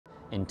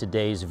In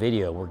today's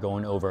video, we're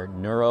going over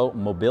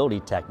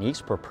neuromobility techniques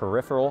for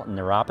peripheral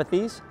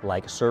neuropathies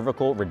like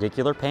cervical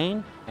radicular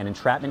pain and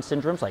entrapment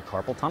syndromes like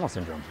carpal tunnel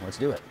syndrome. Let's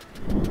do it.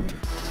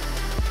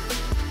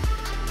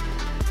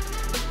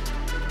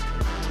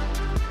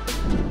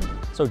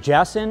 So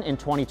Jessen in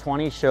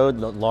 2020 showed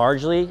that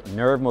largely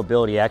nerve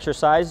mobility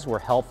exercises were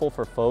helpful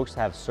for folks to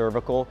have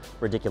cervical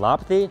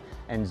radiculopathy,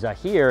 and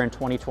Zahir in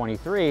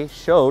 2023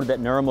 showed that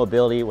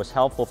neuromobility was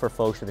helpful for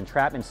folks with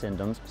entrapment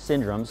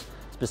syndromes,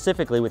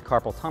 specifically with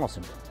carpal tunnel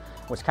syndrome.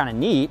 What's kind of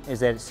neat is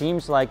that it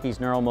seems like these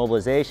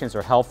neuromobilizations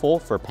are helpful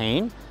for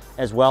pain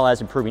as well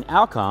as improving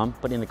outcome,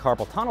 but in the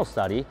carpal tunnel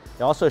study,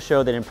 they also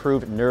showed that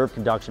improved nerve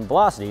conduction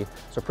velocity,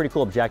 so a pretty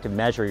cool objective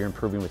measure you're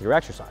improving with your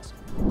exercise.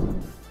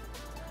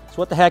 So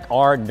what the heck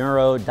are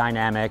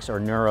neurodynamics or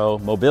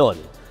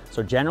neuromobility?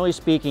 So generally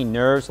speaking,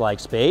 nerves like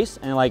space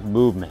and like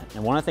movement.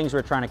 And one of the things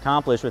we're trying to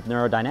accomplish with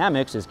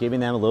neurodynamics is giving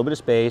them a little bit of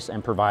space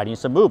and providing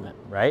some movement,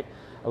 right?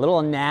 A little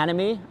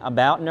anatomy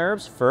about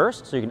nerves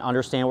first, so you can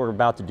understand what we're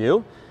about to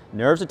do.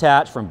 Nerves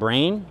attach from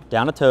brain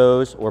down to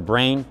toes or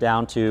brain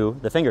down to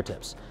the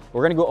fingertips.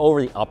 We're gonna go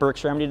over the upper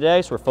extremity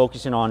today, so we're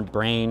focusing on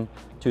brain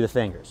to the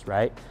fingers,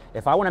 right?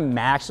 If I wanna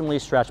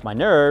maximally stretch my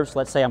nerves,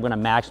 let's say I'm gonna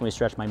maximally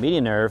stretch my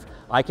median nerve,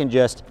 I can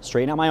just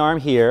straighten out my arm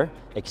here,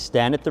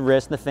 extend at the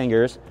wrist and the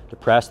fingers,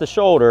 depress the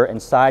shoulder,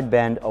 and side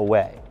bend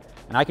away.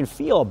 And I can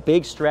feel a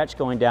big stretch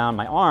going down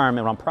my arm,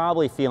 and what I'm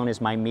probably feeling is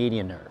my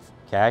median nerve,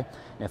 okay?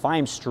 And if I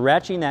am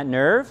stretching that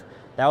nerve,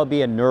 that would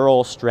be a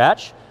neural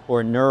stretch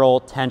or a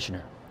neural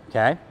tensioner,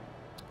 okay?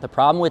 The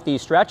problem with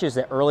these stretches is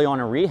that early on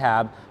in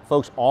rehab,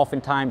 folks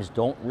oftentimes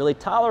don't really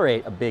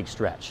tolerate a big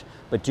stretch.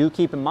 But do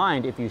keep in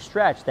mind, if you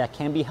stretch, that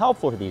can be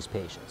helpful for these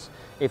patients.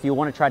 If you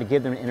want to try to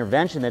give them an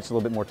intervention that's a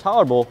little bit more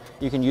tolerable,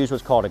 you can use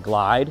what's called a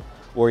glide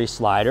or a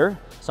slider,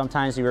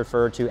 sometimes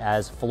referred to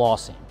as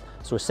flossing.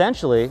 So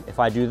essentially, if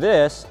I do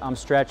this, I'm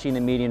stretching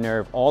the median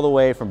nerve all the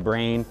way from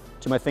brain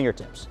to my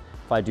fingertips.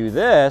 If I do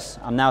this,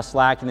 I'm now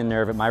slacking the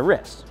nerve at my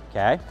wrist,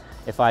 okay?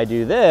 If I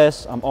do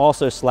this, I'm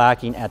also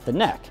slacking at the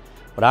neck.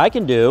 What I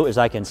can do is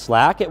I can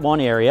slack at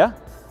one area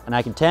and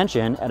I can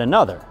tension at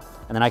another.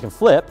 And then I can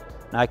flip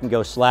and I can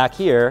go slack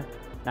here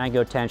and I can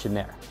go tension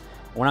there.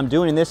 What I'm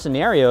doing in this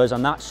scenario is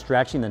I'm not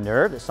stretching the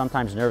nerve that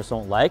sometimes nerves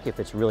don't like if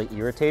it's really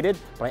irritated,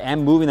 but I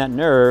am moving that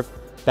nerve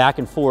back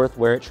and forth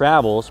where it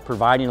travels,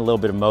 providing a little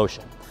bit of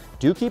motion.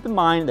 Do keep in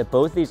mind that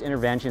both of these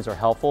interventions are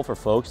helpful for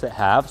folks that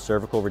have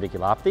cervical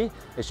radiculopathy.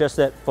 It's just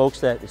that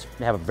folks that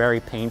have a very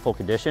painful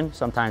condition,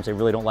 sometimes they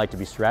really don't like to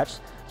be stretched,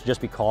 so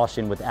just be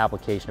cautious with the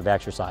application of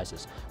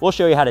exercises. We'll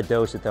show you how to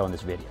dose it though in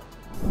this video.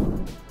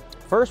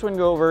 First, we're gonna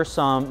go over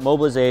some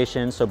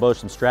mobilizations, so both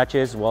some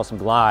stretches as well as some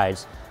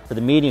glides for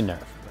the median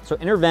nerve. So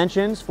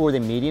interventions for the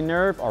median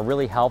nerve are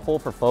really helpful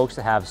for folks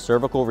that have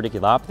cervical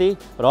radiculopathy,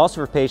 but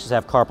also for patients that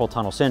have carpal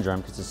tunnel syndrome,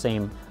 because it's the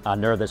same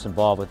nerve that's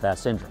involved with that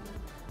syndrome.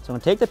 So I'm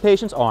gonna take the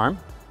patient's arm,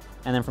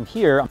 and then from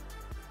here,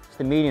 it's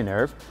the median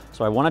nerve.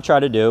 So what I wanna try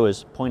to do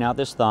is point out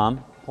this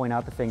thumb, point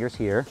out the fingers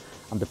here.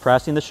 I'm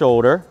depressing the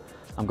shoulder.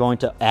 I'm going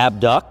to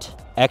abduct,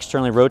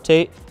 externally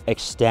rotate,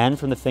 extend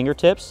from the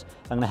fingertips.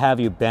 I'm gonna have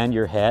you bend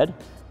your head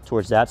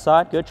towards that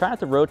side. Good, try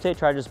not to rotate,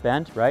 try to just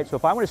bend, right? So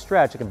if I want to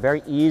stretch, I can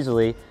very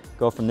easily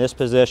go from this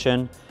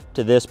position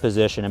to this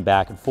position and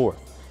back and forth.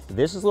 If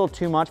this is a little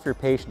too much for your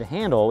patient to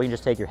handle, you can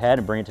just take your head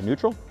and bring it to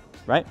neutral,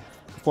 right?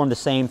 Perform the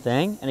same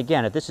thing. And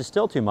again, if this is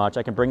still too much,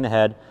 I can bring the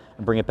head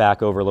and bring it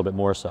back over a little bit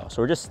more so.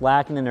 So we're just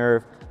slacking the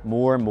nerve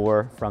more and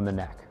more from the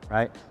neck,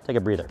 right? Take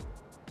a breather.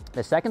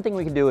 The second thing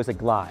we can do is a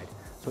glide.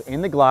 So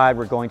in the glide,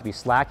 we're going to be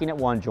slacking at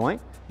one joint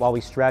while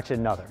we stretch at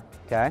another,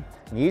 okay?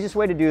 And the easiest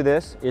way to do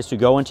this is to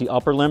go into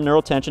upper limb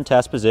neural tension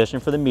test position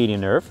for the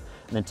median nerve,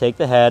 and then take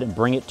the head and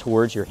bring it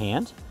towards your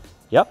hand.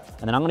 Yep,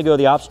 and then I'm gonna go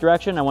the opposite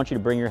direction. I want you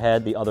to bring your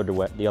head the other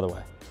way.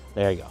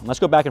 There you go. And let's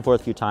go back and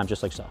forth a few times,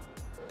 just like so.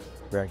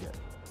 Very good.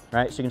 All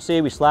right, so you can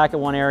see we slack at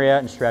one area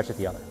and stretch at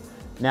the other.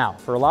 Now,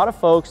 for a lot of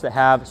folks that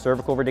have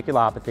cervical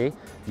radiculopathy,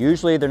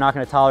 usually they're not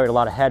gonna tolerate a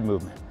lot of head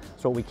movement.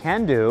 So what we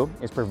can do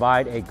is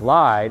provide a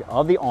glide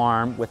of the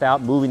arm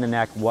without moving the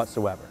neck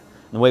whatsoever.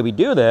 And the way we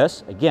do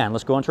this, again,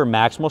 let's go into our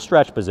maximal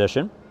stretch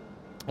position.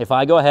 If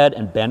I go ahead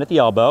and bend at the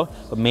elbow,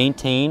 but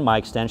maintain my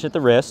extension at the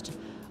wrist,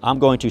 I'm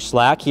going to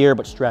slack here,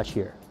 but stretch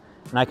here.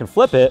 And I can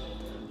flip it,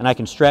 and I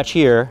can stretch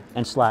here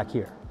and slack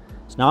here.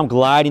 So now I'm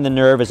gliding the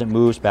nerve as it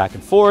moves back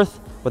and forth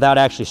without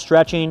actually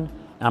stretching,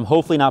 and I'm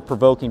hopefully not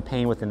provoking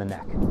pain within the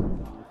neck.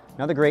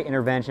 Another great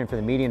intervention for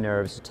the median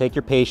nerve is to take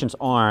your patient's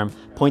arm,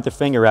 point the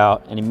finger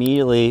out, and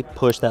immediately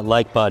push that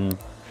like button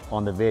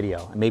on the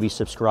video, and maybe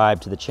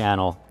subscribe to the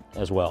channel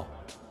as well.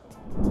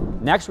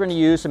 Next, we're going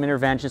to use some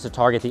interventions to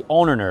target the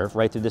ulnar nerve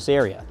right through this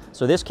area.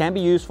 So this can be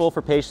useful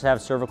for patients that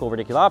have cervical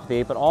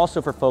radiculopathy, but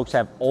also for folks that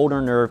have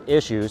ulnar nerve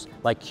issues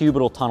like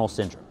cubital tunnel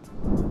syndrome.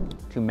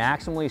 To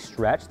maximally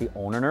stretch the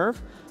ulnar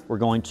nerve, we're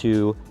going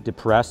to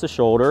depress the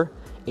shoulder,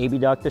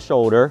 abduct the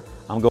shoulder.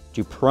 I'm going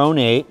to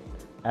pronate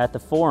at the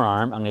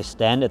forearm. I'm going to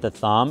extend at the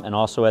thumb and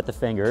also at the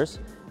fingers.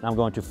 And I'm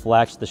going to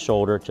flex the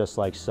shoulder just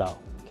like so,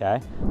 okay?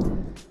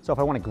 So if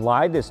I want to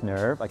glide this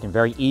nerve, I can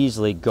very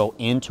easily go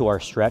into our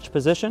stretch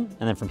position,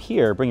 and then from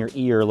here, bring your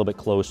ear a little bit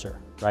closer,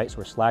 right? So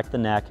we're slack the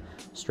neck,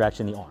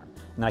 stretching the arm.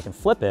 And I can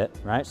flip it,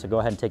 right? So go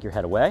ahead and take your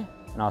head away,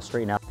 and I'll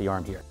straighten out the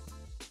arm here.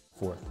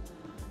 Forth,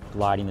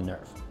 gliding the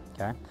nerve,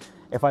 okay?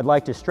 If I'd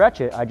like to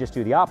stretch it, I just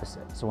do the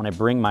opposite. So when I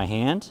bring my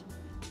hand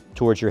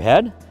towards your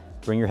head,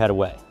 bring your head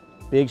away.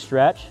 Big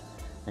stretch,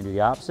 and do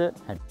the opposite,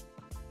 head,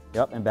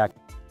 yep, and back,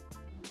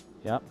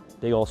 yep,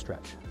 big old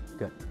stretch,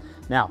 good.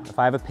 Now, if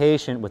I have a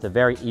patient with a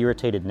very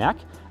irritated neck,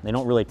 they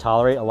don't really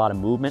tolerate a lot of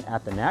movement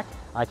at the neck,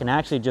 I can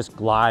actually just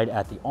glide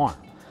at the arm.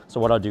 So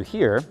what I'll do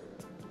here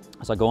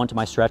is I'll go into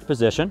my stretch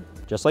position,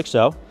 just like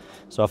so.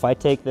 So if I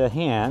take the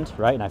hand,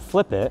 right, and I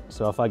flip it,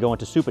 so if I go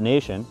into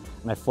supination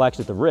and I flex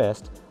at the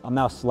wrist, I'm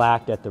now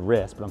slacked at the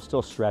wrist, but I'm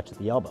still stretched at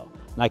the elbow.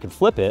 And I can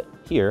flip it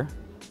here,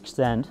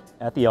 extend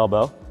at the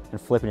elbow, and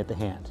flipping at the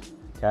hand,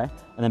 okay?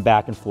 And then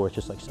back and forth,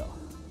 just like so,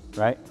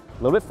 right?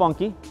 A little bit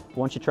funky, but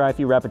once you try a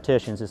few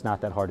repetitions, it's not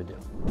that hard to do.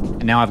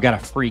 And now I've got a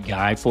free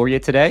guide for you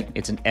today.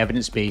 It's an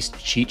evidence-based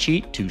cheat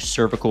sheet to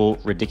cervical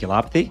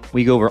radiculopathy.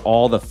 We go over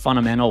all the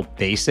fundamental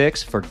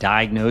basics for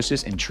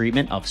diagnosis and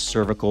treatment of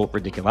cervical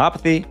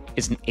radiculopathy.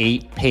 It's an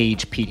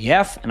 8-page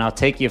PDF, and I'll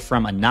take you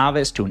from a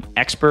novice to an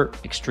expert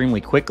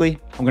extremely quickly.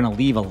 I'm gonna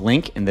leave a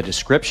link in the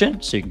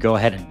description, so you can go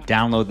ahead and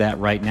download that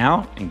right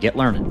now and get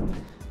learning.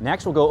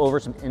 Next, we'll go over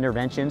some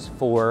interventions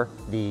for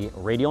the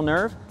radial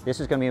nerve. This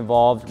is going to be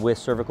involved with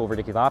cervical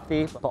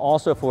radiculopathy, but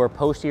also for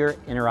posterior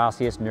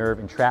interosseous nerve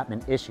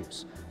entrapment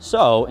issues.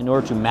 So, in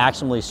order to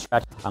maximally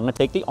stretch, I'm going to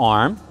take the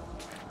arm,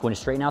 I'm going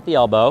to straighten out the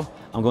elbow,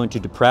 I'm going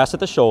to depress at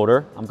the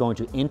shoulder, I'm going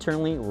to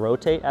internally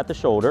rotate at the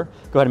shoulder.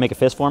 Go ahead and make a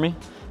fist for me.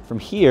 From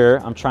here,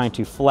 I'm trying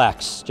to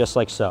flex, just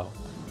like so.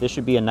 This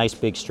should be a nice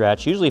big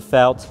stretch, usually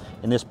felt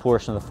in this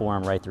portion of the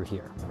forearm right through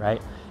here,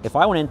 right? If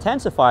I want to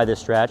intensify this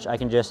stretch, I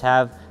can just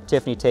have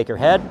Tiffany take her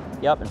head,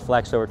 yep, and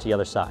flex over to the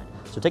other side.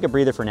 So take a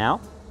breather for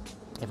now.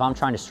 If I'm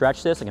trying to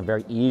stretch this, I can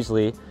very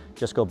easily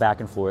just go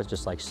back and forth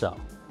just like so,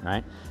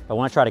 right? If I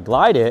want to try to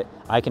glide it,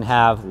 I can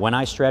have, when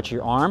I stretch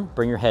your arm,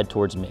 bring your head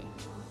towards me.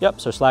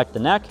 Yep, so slack the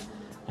neck,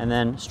 and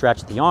then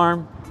stretch the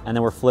arm, and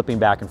then we're flipping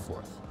back and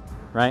forth,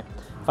 right?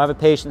 If I have a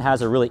patient that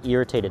has a really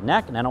irritated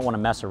neck and I don't want to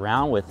mess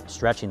around with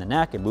stretching the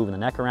neck and moving the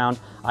neck around,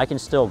 I can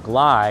still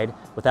glide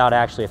without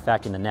actually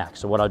affecting the neck.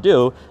 So what I'll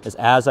do is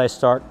as I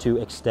start to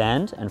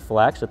extend and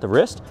flex at the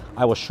wrist,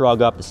 I will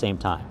shrug up at the same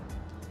time.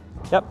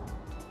 Yep.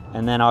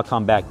 And then I'll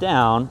come back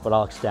down, but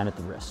I'll extend at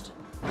the wrist.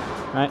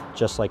 Right?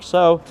 Just like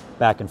so,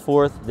 back and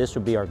forth. This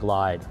would be our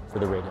glide for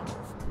the radial nerve.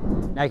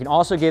 Now you can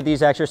also give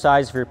these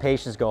exercises for your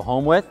patients to go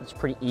home with. It's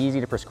pretty easy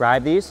to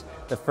prescribe these.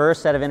 The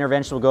first set of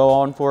interventions we'll go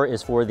on for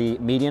is for the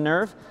median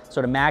nerve. So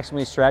to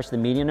maximally stretch the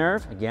median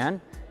nerve, again,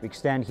 we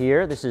extend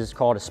here. This is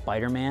called a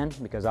Spider-Man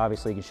because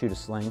obviously you can shoot a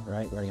sling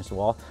right against the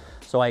wall.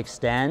 So I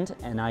extend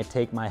and I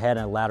take my head and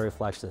I laterally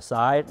flex to the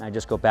side and I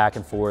just go back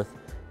and forth.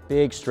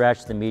 Big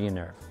stretch to the median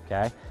nerve,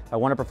 okay? If I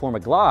want to perform a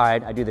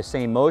glide, I do the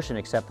same motion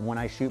except when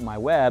I shoot my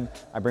web,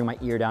 I bring my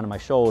ear down to my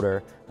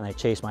shoulder and I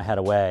chase my head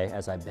away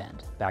as I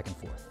bend back and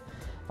forth.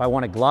 If I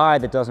want to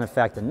glide that doesn't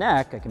affect the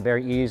neck, I can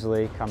very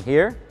easily come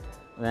here,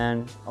 and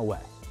then away.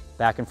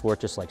 Back and forth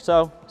just like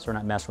so we're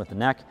not messing with the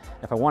neck.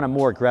 If I want a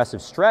more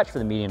aggressive stretch for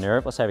the median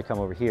nerve, let's have it come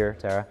over here,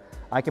 Tara.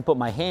 I can put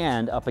my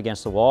hand up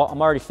against the wall.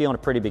 I'm already feeling a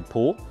pretty big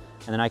pull,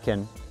 and then I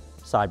can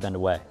side bend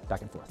away,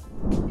 back and forth.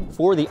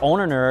 For the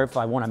ulnar nerve, if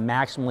I want to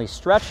maximally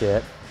stretch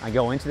it, I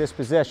go into this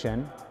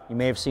position. You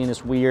may have seen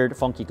this weird,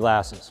 funky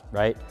glasses,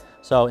 right?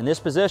 So in this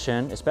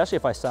position, especially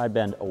if I side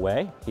bend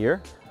away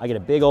here, I get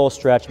a big old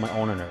stretch in my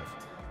ulnar nerve.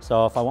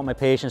 So if I want my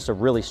patients to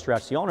really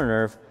stretch the ulnar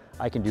nerve,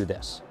 I can do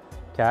this,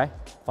 okay?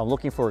 If I'm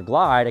looking for a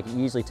glide, I can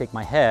easily take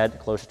my head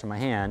closer to my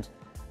hand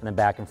and then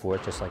back and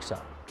forth just like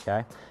so,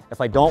 okay? If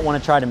I don't want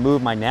to try to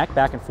move my neck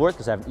back and forth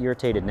because I have an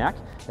irritated neck,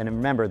 then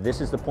remember, this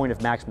is the point of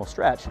maximal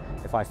stretch.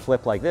 If I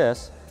flip like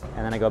this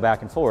and then I go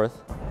back and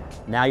forth,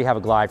 now you have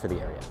a glide for the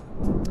area.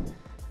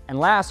 And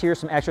last, here's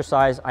some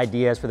exercise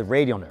ideas for the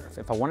radial nerve.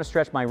 If I want to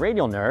stretch my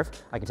radial nerve,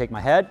 I can take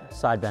my head,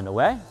 side bend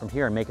away, from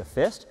here and make a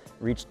fist,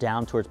 reach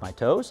down towards my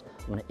toes.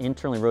 I'm going to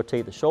internally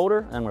rotate the shoulder,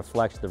 and I'm going to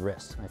flex the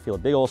wrist. I feel a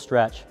big old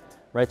stretch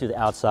right through the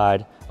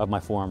outside of my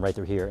forearm, right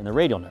through here in the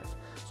radial nerve.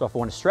 So if I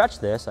want to stretch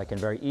this, I can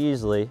very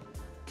easily,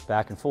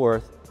 back and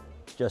forth,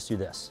 just do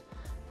this.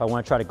 If I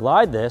want to try to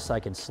glide this, I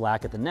can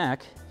slack at the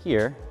neck,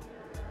 here,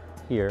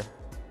 here,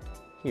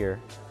 here,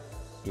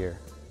 here,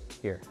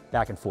 here,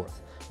 back and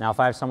forth. Now, if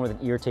I have someone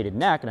with an irritated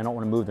neck and I don't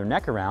want to move their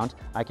neck around,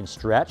 I can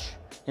stretch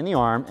in the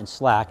arm and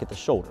slack at the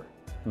shoulder.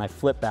 And I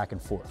flip back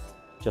and forth,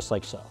 just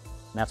like so.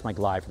 And that's my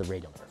glide for the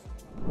radial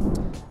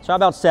nerve. So how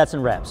about sets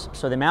and reps?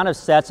 So the amount of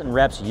sets and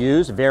reps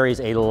used varies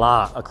a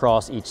lot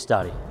across each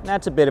study. And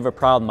that's a bit of a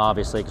problem,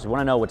 obviously, because we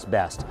want to know what's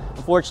best.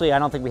 Unfortunately, I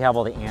don't think we have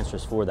all the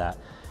answers for that.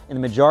 In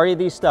the majority of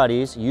these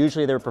studies,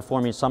 usually they're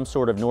performing some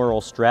sort of neural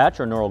stretch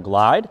or neural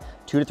glide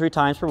 2 to 3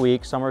 times per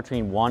week, somewhere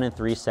between 1 and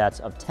 3 sets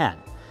of 10.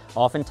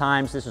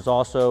 Oftentimes, this is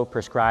also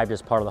prescribed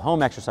as part of the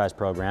home exercise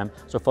program,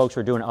 so folks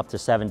are doing it up to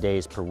 7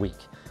 days per week.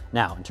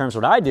 Now, in terms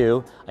of what I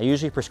do, I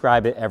usually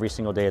prescribe it every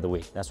single day of the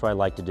week. That's what I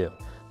like to do.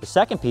 The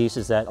second piece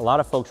is that a lot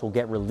of folks will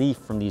get relief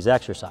from these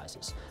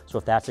exercises. So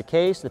if that's the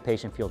case, the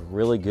patient feels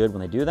really good when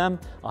they do them,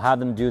 I'll have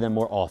them do them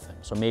more often.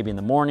 So maybe in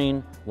the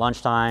morning,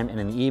 lunchtime, and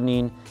in the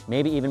evening,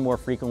 maybe even more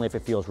frequently if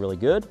it feels really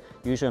good.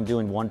 Usually I'm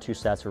doing 1-2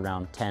 sets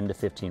around 10 to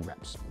 15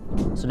 reps.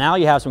 So now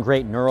you have some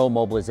great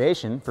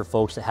neuromobilization for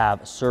folks that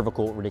have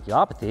cervical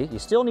radiculopathy. You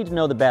still need to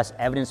know the best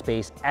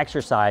evidence-based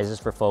exercises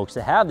for folks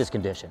that have this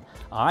condition.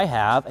 I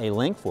have a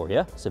link for you.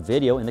 It's a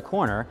video in the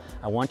corner.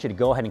 I want you to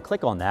go ahead and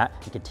click on that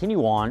and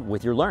continue on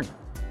with your learning.